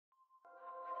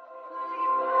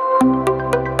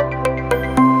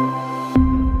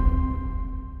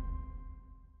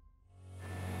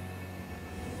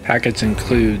Package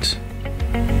includes,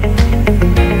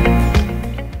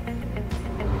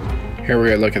 here we're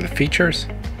going to look at the features.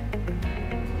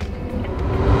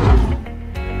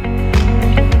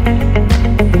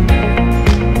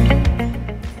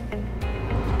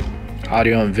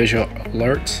 Audio and visual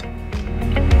alerts.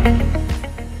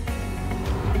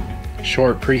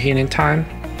 Short preheating time.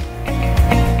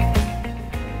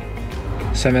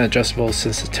 7 adjustable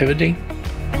sensitivity.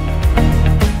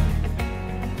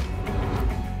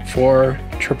 4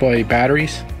 AAA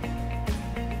batteries.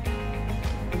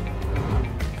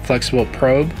 Flexible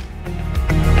probe.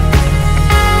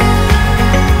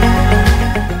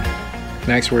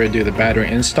 Next, we're going to do the battery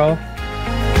install.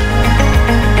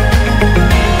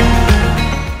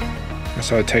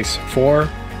 So it takes 4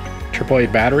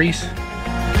 AAA batteries.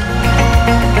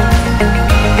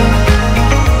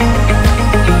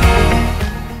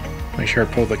 Make sure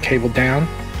to pull the cable down.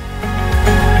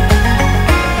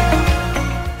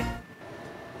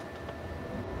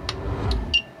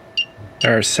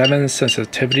 There are 7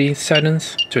 sensitivity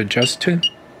settings to adjust to.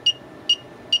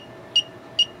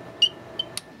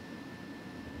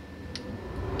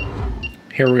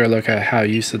 Here we're going to look at how to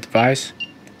use the device.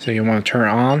 So you want to turn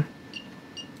it on,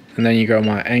 and then you're going to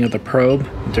want to angle the probe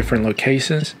in different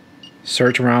locations.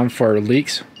 Search around for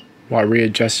leaks while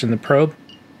readjusting the probe.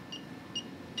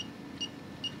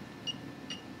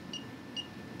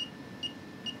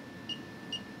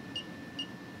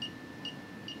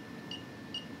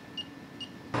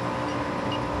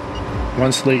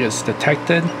 Once leak is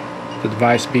detected, the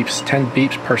device beeps 10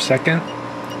 beeps per second.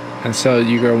 And so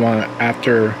you're going to want to,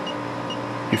 after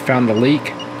you found the leak,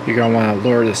 you're going to want to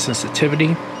lower the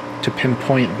sensitivity to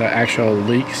pinpoint the actual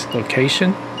leak's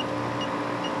location.